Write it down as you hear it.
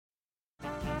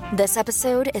This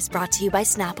episode is brought to you by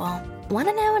Snapple. Want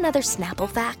to know another Snapple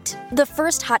fact? The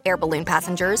first hot air balloon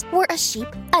passengers were a sheep,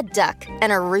 a duck,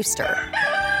 and a rooster.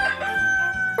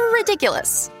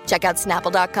 Ridiculous. Check out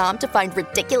Snapple.com to find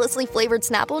ridiculously flavored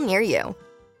Snapple near you.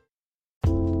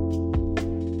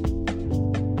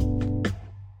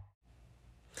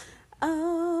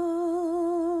 Oh,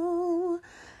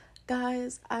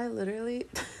 guys, I literally...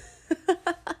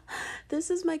 This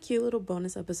is my cute little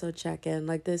bonus episode check-in.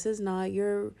 Like, this is not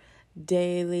your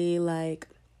daily, like,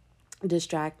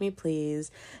 distract me,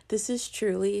 please. This is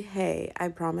truly, hey, I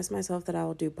promised myself that I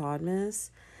will do PODMAS,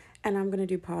 and I'm going to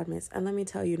do PODMAS. And let me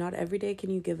tell you, not every day can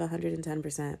you give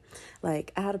 110%.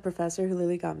 Like, I had a professor who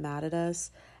literally got mad at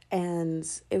us, and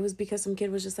it was because some kid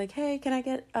was just like, hey, can I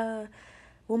get,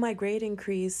 will my grade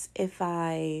increase if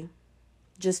I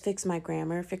just fix my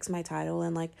grammar, fix my title,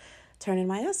 and, like, turn in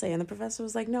my essay? And the professor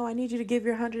was like, no, I need you to give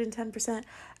your 110%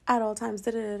 at all times.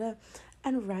 Da-da-da-da.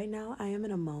 And right now I am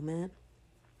in a moment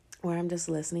where I'm just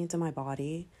listening to my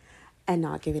body and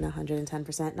not giving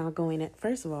 110%, not going it.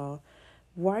 First of all,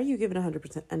 why are you giving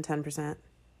 100% and 10%?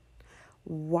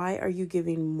 Why are you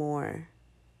giving more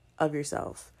of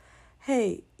yourself?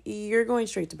 Hey, you're going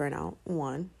straight to burnout,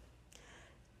 one.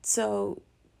 So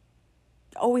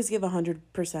always give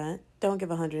 100%. Don't give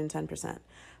 110%.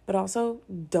 But also,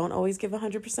 don't always give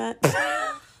 100%.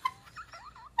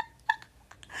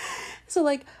 So,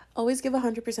 like, always give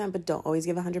 100%, but don't always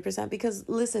give 100%. Because,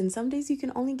 listen, some days you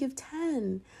can only give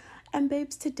 10. And,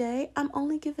 babes, today, I'm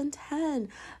only giving 10.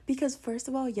 Because, first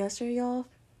of all, yesterday, y'all,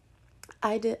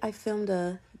 I filmed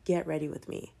a Get Ready With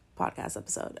Me podcast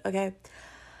episode, okay?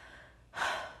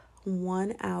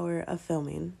 1 hour of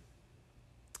filming.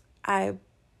 I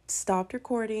stopped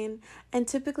recording. And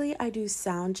typically, I do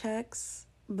sound checks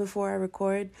before I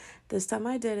record. This time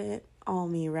I didn't. All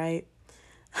me, right?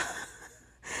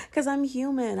 Because I'm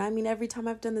human. I mean, every time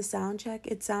I've done the sound check,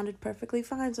 it sounded perfectly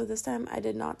fine. So this time I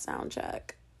did not sound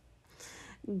check.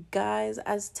 Guys,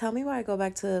 tell me why I go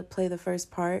back to play the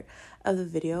first part of the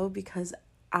video, because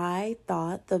I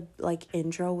thought the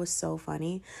intro was so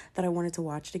funny that I wanted to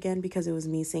watch it again, because it was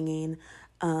me singing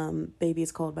Baby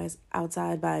It's Cold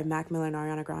Outside by Mac Miller and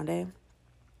Ariana Grande.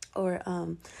 Or,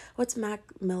 what's Mac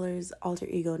Miller's alter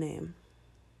ego name?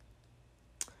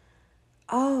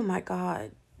 Oh my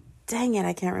God. Dang it,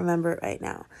 I can't remember it right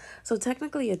now. So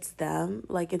technically it's them.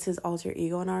 Like, it's his alter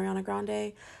ego and Ariana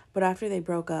Grande. But after they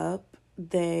broke up,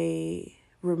 they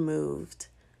removed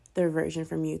their version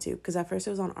from YouTube. Because at first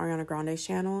it was on Ariana Grande's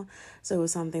channel. So it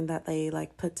was something that they,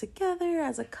 like, put together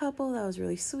as a couple. That was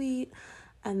really sweet.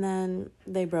 And then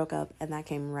they broke up, and that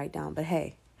came right down. But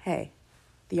hey.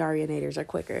 The Arianators are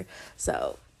quicker.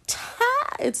 So,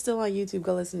 it's still on YouTube.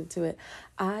 Go listen to it.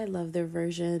 I love their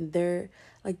version. They're,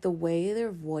 like, the way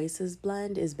their voices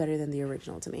blend is better than the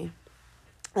original to me.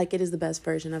 Like, it is the best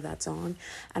version of that song.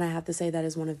 And I have to say that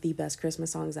is one of the best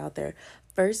Christmas songs out there.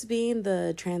 First being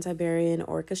the Trans-Siberian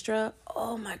Orchestra.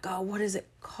 Oh my God, what is it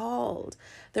called?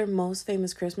 Their most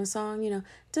famous Christmas song, you know.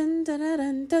 Dun dun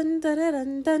dun dun dun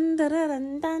dun dun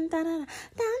dun dun dun dun dun.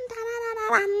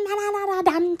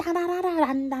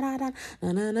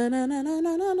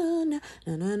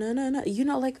 You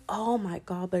know, like, oh my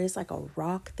God, but it's like a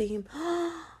rock theme.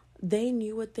 They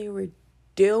knew what they were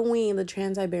doing. The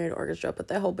Trans-Siberian Orchestra put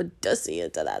their whole badussy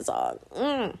into that song.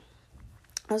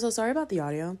 I'm so sorry about the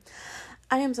audio.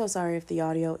 I am so sorry if the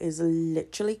audio is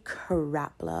literally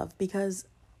crap, love, because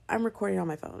I'm recording on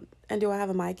my phone. And do I have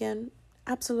a mic in?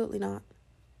 Absolutely not.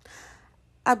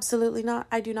 Absolutely not.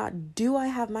 I do not. Do I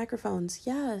have microphones?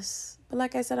 Yes. But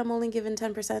like I said, I'm only giving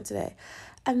 10% today.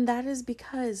 And that is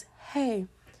because, hey,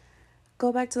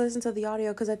 go back to listen to the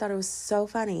audio because I thought it was so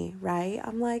funny, right?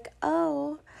 I'm like,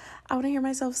 oh, I want to hear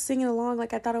myself singing along.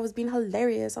 Like, I thought I was being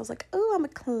hilarious. I was like, oh, I'm a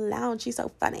clown. She's so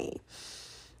funny.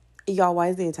 Y'all, why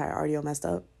is the entire audio messed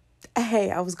up? Hey,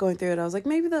 I was going through it. I was like,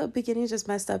 maybe the beginning just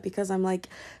messed up because I'm, like,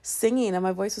 singing and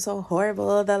my voice was so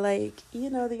horrible that, like, you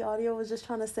know, the audio was just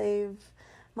trying to save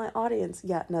my audience.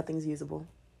 Yeah, nothing's usable.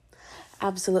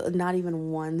 Absolutely, not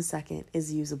even 1 second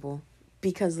is usable.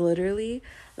 Because literally,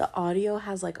 the audio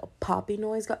has, like, a poppy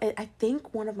noise. I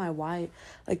think one of my wire,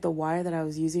 like, the wire that I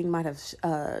was using might have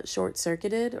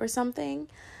short-circuited or something.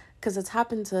 Because it's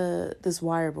happened to this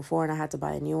wire before, and I had to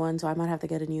buy a new one. So I might have to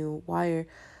get a new wire.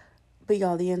 But,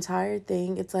 y'all, the entire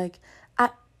thing, it's like,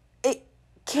 it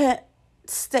can't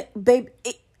stay, babe,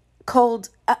 it cold,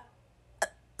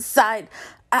 side,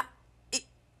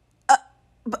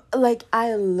 but, like,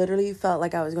 I literally felt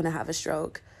like I was going to have a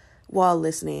stroke while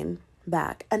listening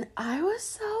back. And I was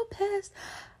so pissed.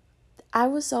 I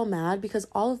was so mad because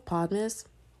all of PODMAS,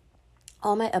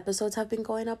 all my episodes have been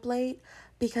going up late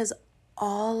because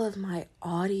all of my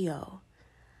audio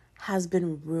has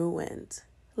been ruined.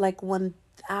 Like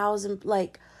 1,000,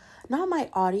 like not my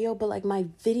audio, but like my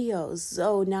videos.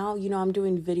 So now, I'm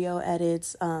doing video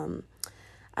edits. I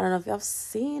don't know if y'all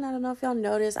seen, I don't know if y'all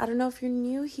noticed. I don't know if you're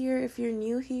new here. If you're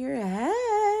new here,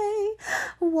 hey,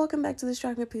 welcome back to the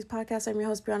Strike Me Please podcast. I'm your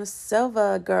host, Brianna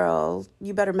Silva. Girl,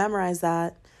 you better memorize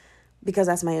that because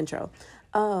that's my intro.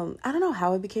 I don't know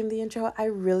how it became the intro. I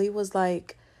really was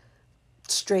like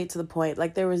straight to the point.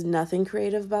 Like there was nothing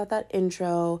creative about that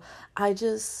intro.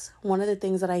 One of the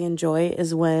things that I enjoy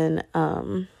is when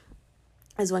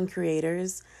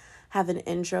creators have an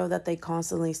intro that they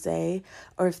constantly say,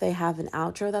 or if they have an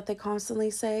outro that they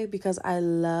constantly say, because I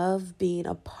love being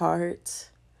a part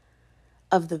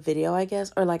of the video, I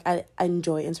guess, or like I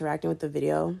enjoy interacting with the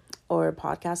video or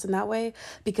podcast in that way,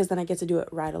 because then I get to do it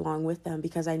right along with them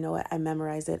because I know it, I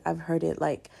memorize it, I've heard it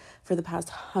like for the past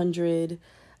 100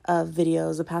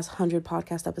 videos, the past 100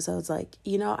 podcast episodes, like,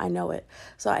 I know it.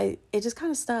 So it just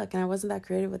kind of stuck and I wasn't that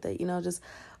creative with it, just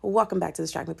welcome back to the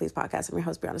Strike Me Please podcast. I'm your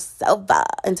host, Brianna Silva.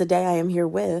 And today I am here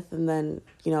with, and then,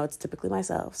 it's typically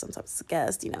myself, sometimes it's a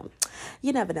guest, you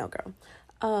never know, girl.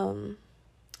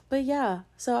 But yeah,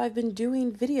 so I've been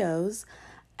doing videos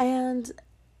and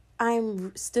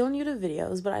I'm still new to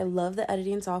videos, but I love the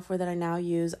editing software that I now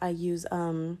use. I use,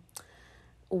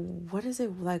 what is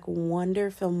it, like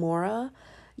Wonder Filmora?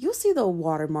 You'll see the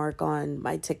watermark on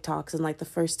my TikToks and like the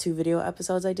first 2 video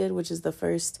episodes I did, which is the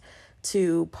first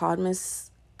 2 PODMAS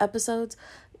episodes.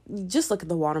 Just look at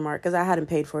the watermark because I hadn't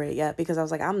paid for it yet because I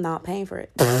was like, I'm not paying for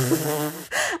it.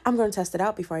 I'm going to test it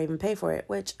out before I even pay for it,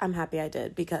 which I'm happy I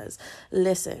did because,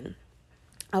 listen,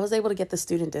 I was able to get the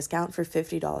student discount for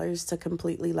 $50 to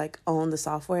completely like own the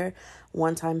software,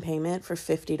 one-time payment for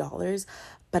 $50.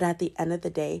 But at the end of the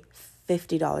day,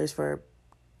 $50 for a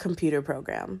computer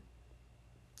program.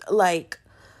 Like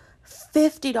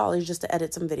 $50 just to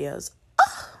edit some videos.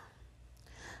 Ugh.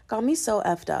 Got me so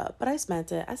effed up. But I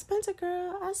spent it.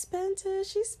 Girl. I spent it.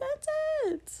 She spent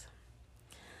it.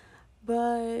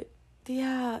 But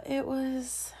yeah, it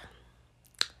was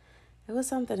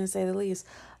something to say the least.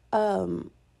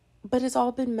 But it's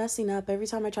all been messing up. Every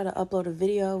time I try to upload a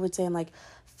video, it's saying like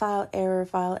file error,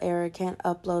 can't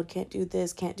upload, can't do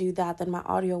this, can't do that. Then my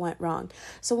audio went wrong.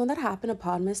 So when that happened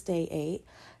upon Miss Day 8,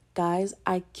 guys,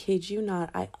 I kid you not,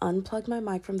 I unplugged my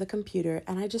mic from the computer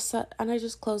and I just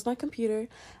closed my computer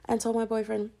and told my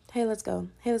boyfriend, hey, let's go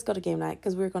to game night,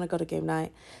 because we were going to go to game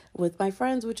night with my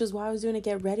friends, which is why I was doing it.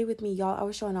 Get ready with me, y'all. I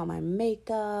was showing all my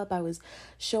makeup. I was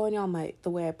showing y'all the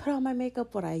way I put on my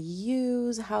makeup, what I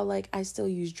use, how like I still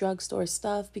use drugstore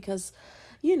stuff because,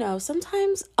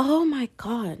 sometimes, oh my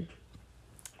God,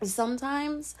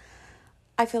 sometimes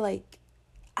I feel like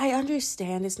I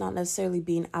understand it's not necessarily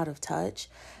being out of touch,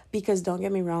 because don't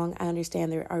get me wrong, I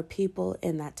understand there are people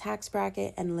in that tax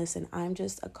bracket. And listen, I'm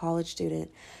just a college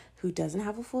student who doesn't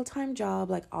have a full-time job.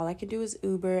 Like all I can do is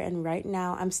Uber. And right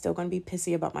now I'm still going to be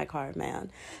pissy about my car,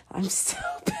 man. I'm still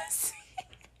pissy.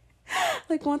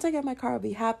 Like once I get my car, I'll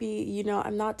be happy.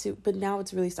 I'm not too, but now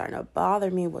it's really starting to bother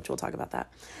me, which we'll talk about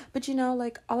that. But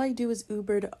like all I do is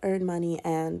Uber to earn money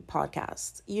and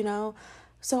podcasts,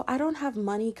 So I don't have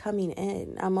money coming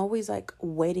in. I'm always like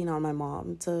waiting on my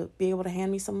mom to be able to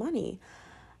hand me some money.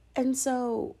 And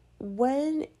so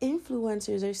when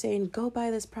influencers are saying, go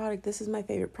buy this product, this is my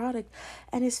favorite product,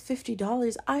 and it's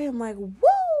 $50, I am like,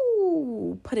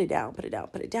 woo, put it down.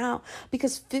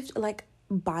 Because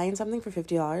buying something for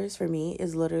 $50 for me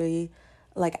is literally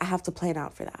like, I have to plan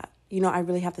out for that. I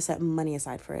really have to set money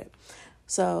aside for it.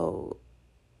 So,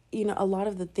 a lot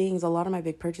of my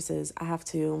big purchases, I have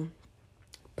to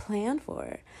plan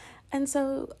for. And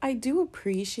so I do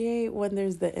appreciate when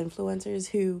there's the influencers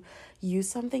who use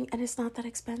something and it's not that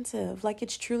expensive. Like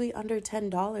it's truly under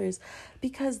 $10,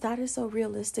 because that is so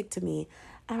realistic to me.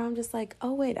 And I'm just like,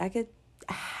 oh wait, I could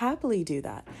happily do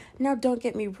that. Now, don't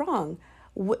get me wrong.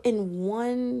 In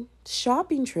one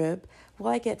shopping trip, will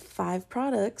I get 5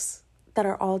 products that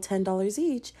are all $10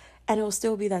 each? And it will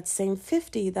still be that same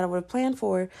 $50 that I would have planned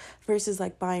for, versus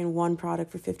like buying one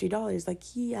product for $50. Like,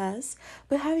 yes,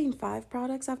 but having 5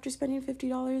 products after spending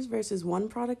 $50 versus one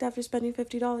product after spending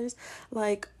 $50,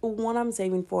 like one I'm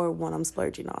saving for, one I'm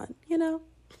splurging on,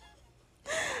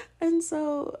 And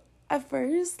so at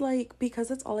first, like, because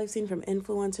that's all I've seen from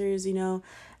influencers,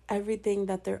 everything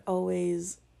that they're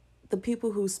always, the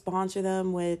people who sponsor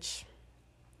them, which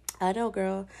I know,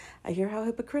 girl, I hear how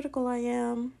hypocritical I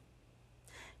am.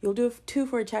 You'll do 2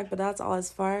 for a check, but that's all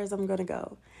as far as I'm going to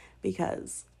go,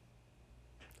 because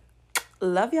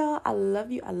love y'all. I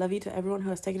love you. I love you to everyone who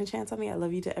has taken a chance on me. I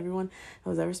love you to everyone who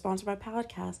has ever sponsored my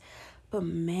podcast. But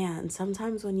man,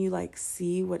 sometimes when you like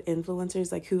see what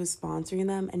influencers, like who is sponsoring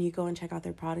them, and you go and check out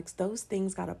their products, those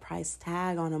things got a price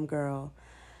tag on them, girl.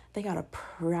 They got a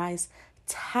price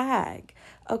tag.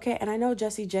 Okay, and I know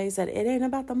Jessie J said it ain't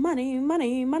about the money,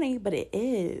 money, money, but it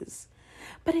is.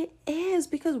 But it is,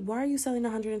 because why are you selling a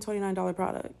 $129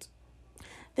 product?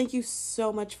 Thank you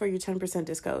so much for your 10%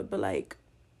 discount, but like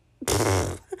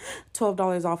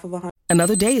 $12 off of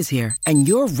Another day is here, and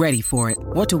you're ready for it.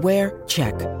 What to wear?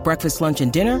 Check. Breakfast, lunch,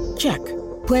 and dinner? Check.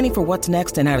 Planning for what's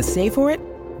next and how to save for it?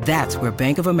 That's where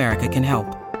Bank of America can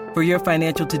help. For your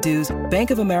financial to-dos,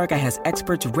 Bank of America has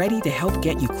experts ready to help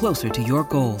get you closer to your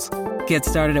goals. Get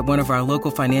started at one of our local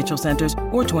financial centers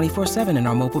or 24/7 in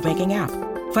our mobile banking app.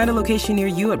 Find a location near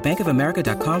you at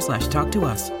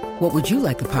bankofamerica.com/talktous. What would you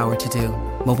like the power to do?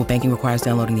 Mobile banking requires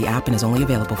downloading the app and is only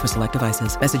available for select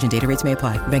devices. Message and data rates may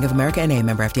apply. Bank of America N.A.,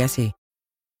 member FDIC.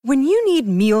 When you need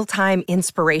mealtime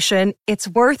inspiration, it's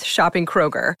worth shopping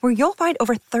Kroger, where you'll find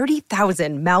over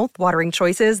 30,000 mouth-watering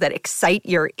choices that excite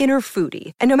your inner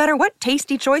foodie. And no matter what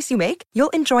tasty choice you make,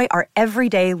 you'll enjoy our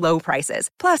everyday low prices,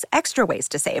 plus extra ways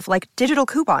to save, like digital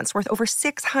coupons worth over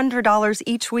 $600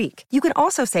 each week. You can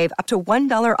also save up to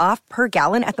 $1 off per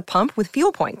gallon at the pump with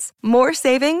fuel points. More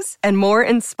savings and more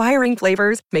inspiring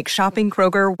flavors make shopping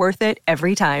Kroger worth it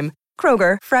every time.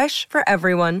 Kroger, fresh for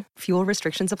everyone. Fuel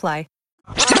restrictions apply.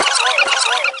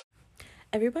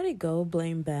 Everybody go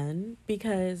blame Ben,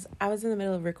 because I was in the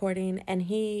middle of recording and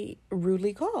he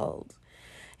rudely called.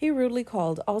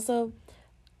 Also,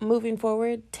 moving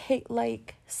forward,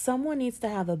 someone needs to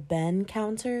have a Ben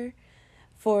counter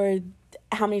for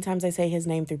how many times I say his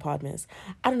name through PODMAS.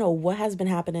 I don't know what has been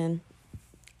happening.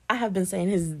 I have been saying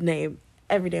his name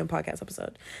every damn podcast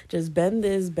episode. Just Ben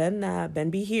this, Ben that, Ben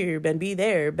be here, Ben be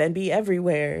there, Ben be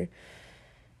everywhere.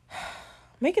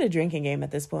 Make it a drinking game at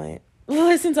this point.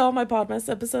 Listen to all my PODMAS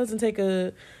episodes and take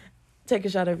a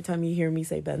shot every time you hear me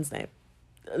say Ben's name.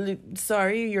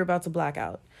 Sorry, you're about to black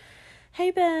out.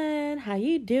 Hey, Ben, how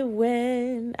you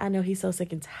doing? I know he's so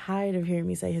sick and tired of hearing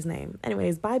me say his name.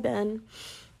 Anyways, bye, Ben.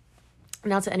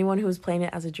 Now, to anyone who's playing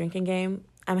it as a drinking game,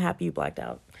 I'm happy you blacked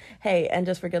out. Hey, and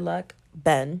just for good luck,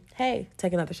 Ben, hey,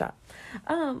 take another shot.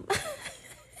 But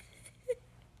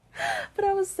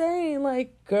I was saying,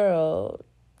 like, girl,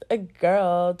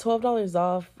 $12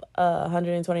 off a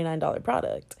 $129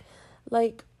 product.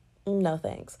 Like, no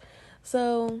thanks.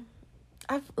 So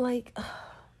I'm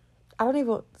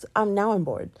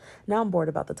bored. Now I'm bored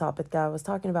about the topic that I was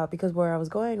talking about, because where I was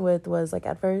going with was, like,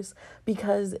 at first,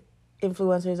 because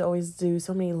influencers always do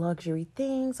so many luxury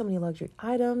things, so many luxury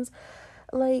items,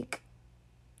 like,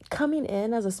 coming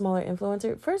in as a smaller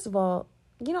influencer. First of all,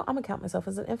 I'm gonna count myself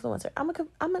as an influencer. I'm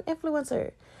an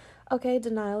influencer. Okay,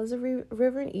 Denial is a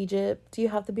river in Egypt. You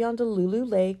have to be on Delulu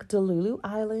Lake, Delulu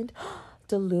Island.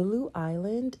 Delulu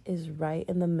Island is right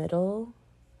in the middle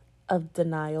of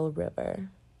Denial River.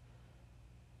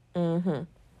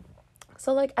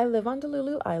 So, like, I live on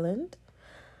Delulu Island,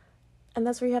 and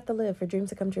that's where you have to live for dreams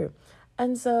to come true.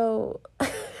 And so,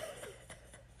 like,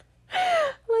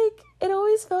 it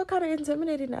always felt kind of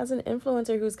intimidating as an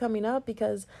influencer who's coming up,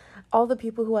 because all the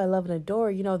people who I love and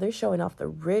adore, they're showing off the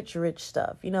rich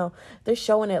stuff. They're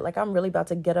showing it like I'm really about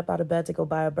to get up out of bed to go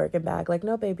buy a Birkin bag. Like,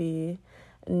 no, baby,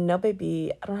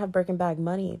 I don't have Birkin bag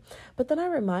money. But then I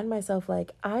remind myself,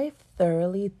 like, I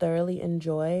thoroughly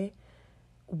enjoy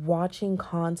watching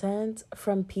content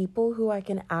from people who I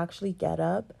can actually get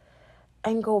up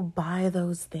and go buy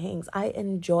those things. I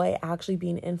enjoy actually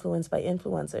being influenced by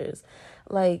influencers.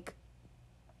 Like,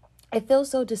 it feels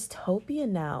so dystopian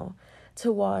now to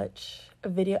watch a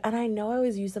video, and I know I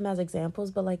always use them as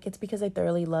examples, but, like, it's because I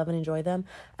thoroughly love and enjoy them,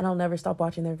 and I'll never stop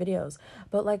watching their videos.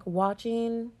 But, like,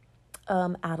 watching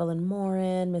Adeline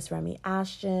Morin, Miss Remy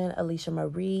Ashton, Alicia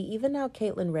Marie, even now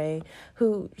Caitlin Ray,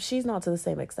 who, she's not to the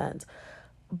same extent,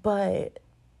 but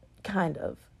kind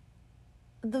of.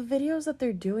 The videos that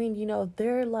they're doing,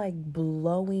 they're like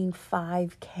blowing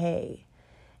 5K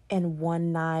in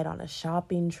one night on a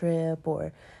shopping trip.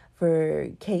 Or for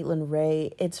Caitlin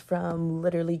Ray, it's from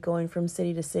literally going from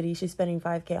city to city. She's spending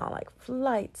 5K on, like,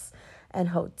 flights and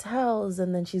hotels,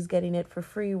 and then she's getting it for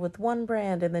free with one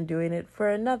brand and then doing it for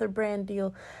another brand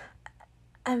deal.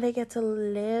 And they get to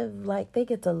live like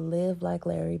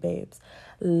Larry, babes.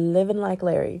 Living like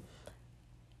Larry.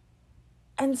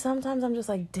 And sometimes I'm just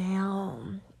like,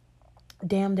 damn.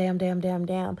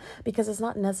 Because it's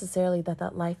not necessarily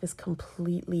that life is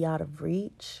completely out of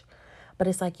reach, but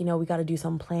it's like, we got to do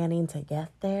some planning to get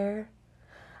there.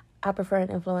 I prefer an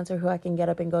influencer who I can get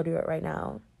up and go do it right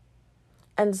now.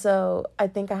 And so I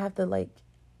think I have to, like,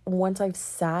 once I've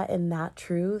sat in that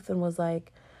truth and was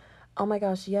like, Oh my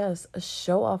gosh, yes.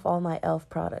 Show off all my e.l.f.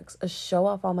 products. Show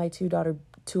off all my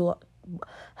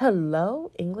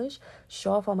hello, English?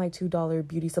 Show off all my $2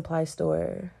 beauty supply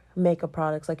store makeup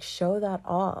products. Like, show that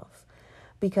off.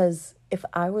 Because if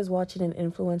I was watching an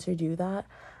influencer do that,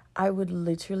 I would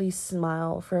literally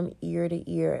smile from ear to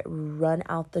ear, run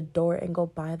out the door and go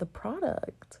buy the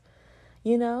product.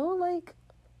 You know, like,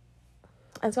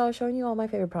 and so I was showing you all my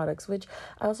favorite products, which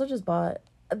I also just bought.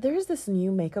 There's this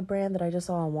new makeup brand that I just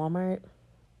saw on Walmart,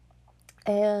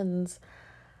 and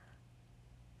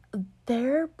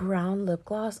their brown lip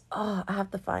gloss, oh, I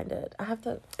have to find it.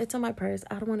 It's in my purse.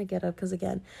 I don't want to get up because,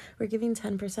 again, we're giving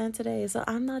 10% today, so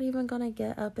I'm not even going to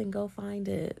get up and go find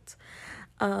it.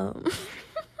 I'm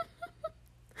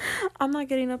not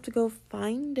getting up to go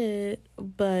find it,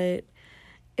 but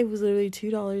it was literally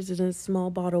 $2 in a small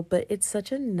bottle, but it's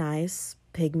such a nice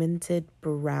pigmented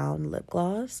brown lip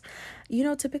gloss. You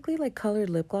know, typically like colored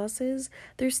lip glosses,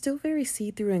 they're still very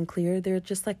see-through and clear. They're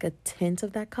just like a tint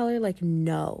of that color. Like,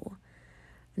 no,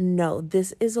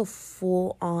 this is a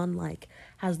full-on, like,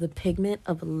 has the pigment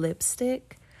of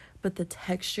lipstick, but the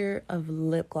texture of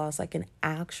lip gloss, like an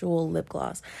actual lip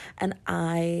gloss. And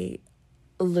I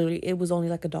literally, it was only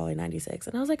like $1.96,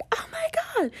 and I was like, oh my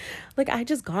god, like, I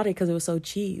just got it because it was so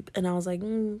cheap, and I was like,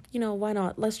 you know, why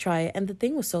not, let's try it. And the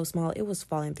thing was so small, it was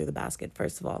falling through the basket,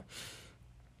 first of all.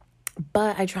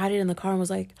 But I tried it in the car and was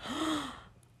like,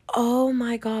 oh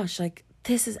my gosh, like,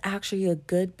 this is actually a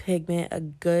good pigment, a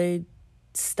good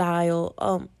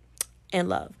style, and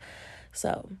love.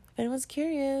 So if anyone's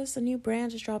curious, a new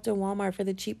brand just dropped in Walmart for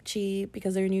the cheap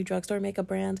because they're a new drugstore makeup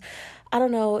brand. I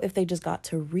don't know if they just got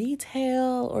to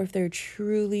retail or if they're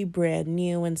truly brand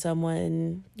new and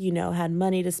someone, you know, had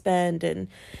money to spend and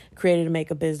created a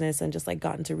makeup business and just like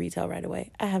got into retail right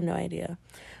away. I have no idea.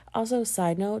 Also,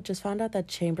 side note, just found out that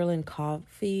Chamberlain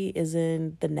Coffee is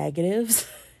in the negatives,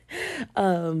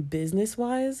 business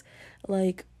wise,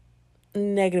 like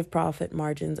negative profit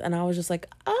margins. And I was just like,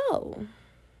 oh,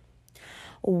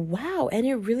 wow. And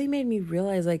it really made me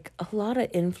realize, like, a lot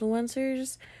of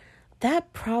influencers,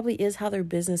 that probably is how their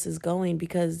business is going,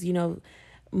 because, you know,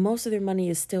 most of their money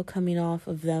is still coming off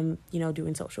of them, you know,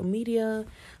 doing social media,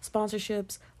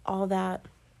 sponsorships, all that.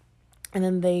 And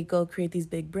then they go create these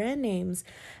big brand names.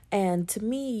 And to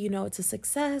me, you know, it's a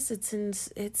success. It's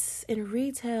in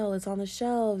retail. It's on the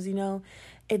shelves, you know,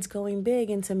 it's going big.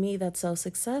 And to me, that's so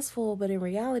successful. But in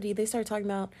reality, they start talking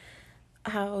about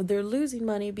how they're losing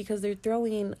money because they're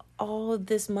throwing all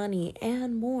this money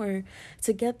and more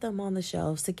to get them on the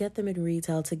shelves, to get them in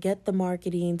retail, to get the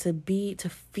marketing, to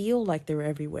feel like they're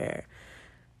everywhere.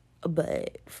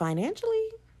 But financially,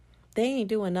 they ain't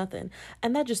doing nothing.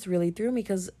 And that just really threw me,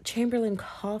 because Chamberlain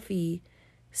Coffee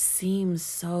seems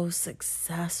so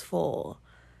successful.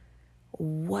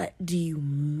 What do you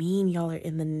mean y'all are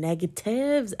in the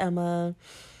negatives, Emma?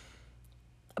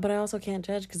 But I also can't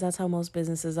judge, because that's how most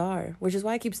businesses are, which is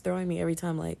why it keeps throwing me every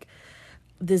time, like,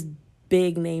 this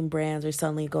big name brands are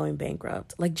suddenly going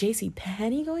bankrupt. Like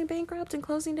JCPenney going bankrupt and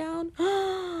closing down.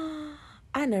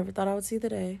 I never thought I would see the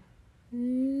day.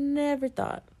 Never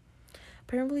thought.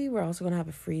 Apparently, we're also going to have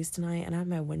a freeze tonight, and I have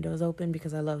my windows open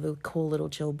because I love the cool little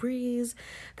chill breeze,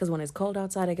 because when it's cold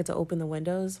outside, I get to open the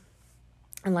windows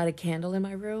and light a candle in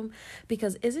my room,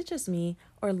 because is it just me,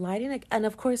 or lighting and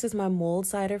of course it's my mold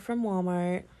cider from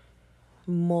Walmart.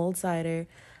 Mold cider,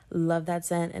 love that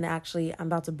scent. And actually, I'm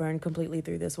about to burn completely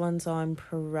through this one, so I'm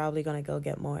probably gonna go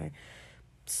get more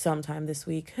sometime this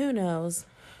week. Who knows?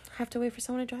 I have to wait for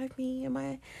someone to drive me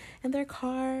in their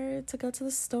car to go to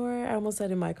the store. I almost said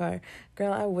in my car.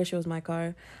 Girl, I wish it was my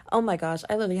car. Oh my gosh,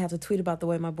 I literally had to tweet about the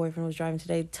way my boyfriend was driving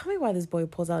today. Tell me why this boy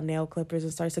pulls out nail clippers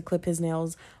and starts to clip his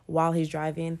nails while he's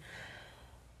driving.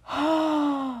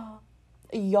 Y'all,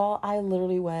 I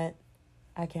literally went,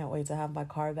 I can't wait to have my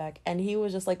car back. And he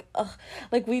was just like, ugh.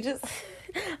 Like, we just,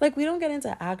 like, we don't get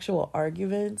into actual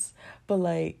arguments, but,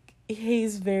 like,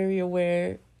 he's very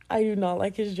aware I do not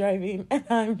like his driving, and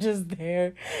I'm just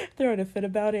there throwing a fit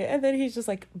about it. And then he's just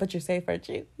like, but you're safe, aren't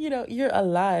you? You know, you're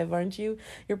alive, aren't you?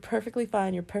 You're perfectly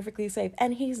fine. You're perfectly safe.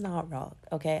 And he's not wrong,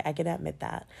 okay? I can admit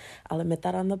that. I'll admit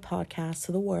that on the podcast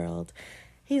to the world.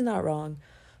 He's not wrong.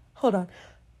 Hold on.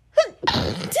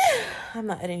 I'm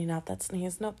not editing out that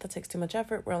sneeze. Nope, that takes too much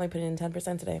effort. We're only putting in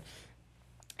 10% today.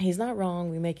 He's not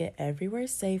wrong. We make it everywhere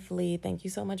safely. Thank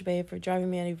you so much, babe, for driving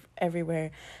me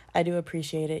everywhere. I do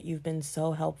appreciate it. You've been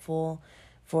so helpful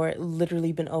for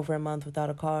literally been over a month without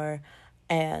a car.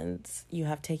 And you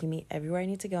have taken me everywhere I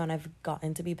need to go. And I've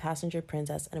gotten to be passenger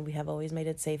princess. And we have always made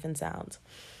it safe and sound.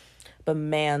 But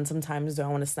man, sometimes do I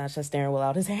want to snatch that steering wheel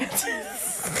out his hands.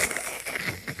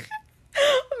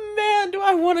 Man, do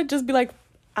I want to just be like,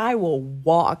 I will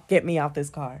walk. Get me out this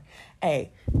car.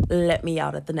 Hey, let me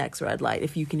out at the next red light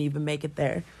if you can even make it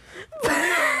there.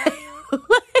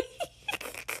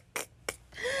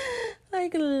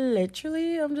 Like,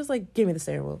 literally, I'm just like, give me the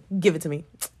steering wheel. Give it to me.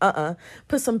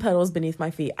 Put some pedals beneath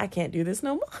my feet. I can't do this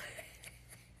no more.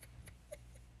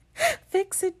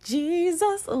 Fix it,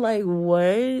 Jesus. Like,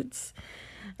 what?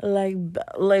 Like,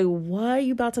 why are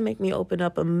you about to make me open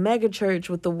up a mega church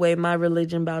with the way my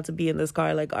religion about to be in this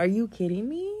car? Like, are you kidding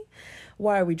me?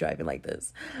 Why are we driving like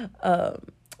this? But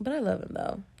I love him,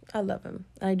 though. I love him.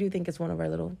 I do think it's one of our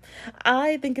little...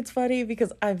 I think it's funny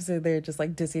because I'm sitting there just,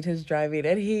 like, dissing his driving,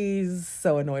 and he's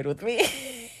so annoyed with me.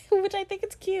 Which I think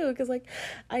it's cute, because, like,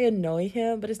 I annoy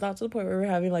him, but it's not to the point where we're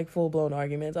having, like, full-blown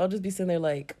arguments. I'll just be sitting there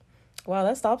like, wow,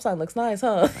 that stop sign looks nice,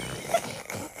 huh?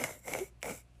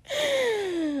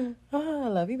 Oh, I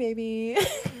love you, baby.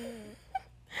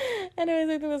 Anyways,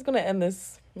 I think that's going to end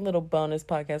this little bonus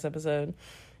podcast episode.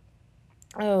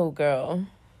 Oh, girl.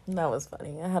 That was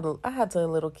funny. I had to a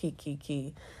little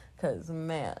key because,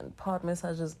 man, PODMAS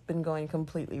has just been going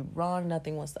completely wrong.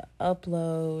 Nothing wants to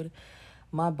upload.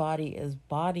 My body is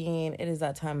bodying. It is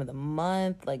that time of the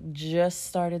month, like, just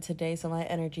started today, so my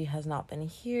energy has not been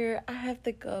here. I have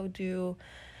to go do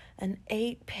an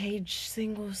 8-page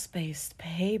single-spaced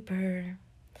paper,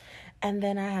 and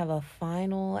then I have a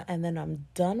final, and then I'm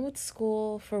done with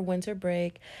school for winter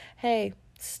break. Hey,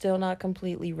 still not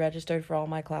completely registered for all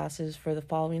my classes for the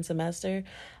following semester.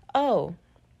 Oh,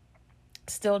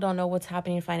 still don't know what's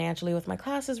happening financially with my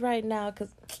classes right now, because,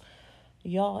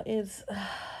 y'all,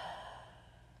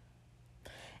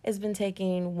 it's been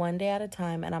taking one day at a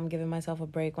time, and I'm giving myself a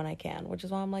break when I can, which is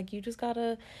why I'm like, you just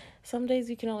gotta, some days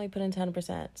you can only put in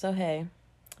 10%. So, hey,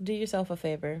 do yourself a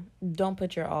favor. Don't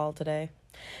put your all today.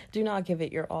 Do not give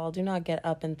it your all. Do not get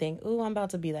up and think, ooh, I'm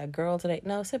about to be that girl today.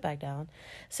 No, sit back down.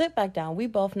 Sit back down. We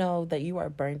both know that you are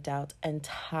burnt out and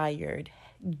tired.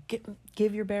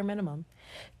 Give your bare minimum.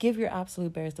 Give your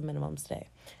absolute bares the minimums today.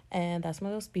 And that's my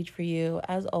little speech for you.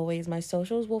 As always, my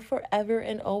socials will forever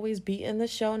and always be in the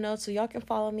show notes, so y'all can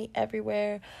follow me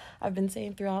everywhere. I've been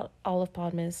saying throughout all of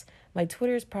PODMAS, my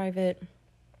Twitter is private.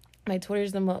 My Twitter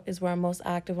is where I'm most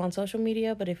active on social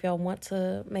media, but if y'all want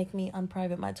to make me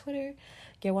unprivate my Twitter,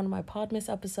 get one of my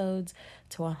PODMAS episodes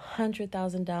to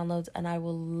 100,000 downloads, and I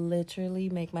will literally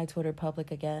make my Twitter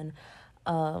public again.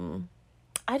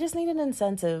 I just need an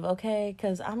incentive, okay?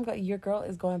 Because your girl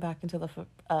is going back into the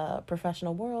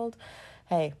professional world.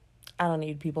 Hey, I don't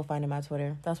need people finding my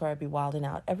Twitter. That's where I'd be wilding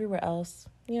out. Everywhere else,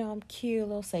 I'm cute, a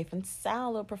little safe and sound, a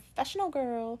little professional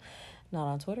girl. Not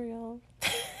on Twitter, y'all.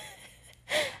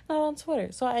 Not on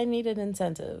Twitter. So I need an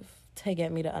incentive to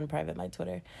get me to unprivate my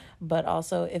Twitter. But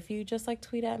also, if you just like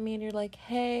tweet at me and you're like,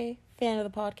 hey, fan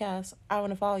of the podcast, I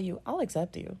want to follow you, I'll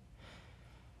accept you.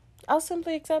 I'll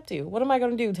simply accept you. What am I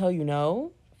going to do? Tell you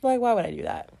no? Like, why would I do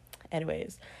that?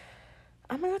 Anyways,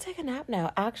 I'm going to go take a nap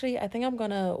now. Actually, I think I'm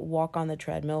going to walk on the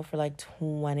treadmill for like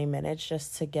 20 minutes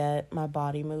just to get my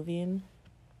body moving.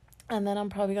 And then I'm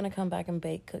probably going to come back and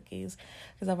bake cookies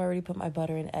because I've already put my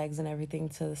butter and eggs and everything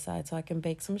to the side so I can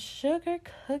bake some sugar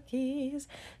cookies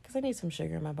because I need some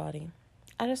sugar in my body.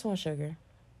 I just want sugar.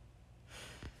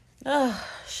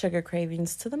 Sugar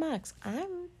cravings to the max.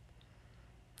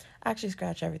 Actually,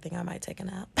 scratch everything. I might take a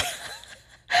nap.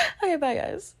 Okay, bye,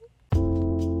 guys.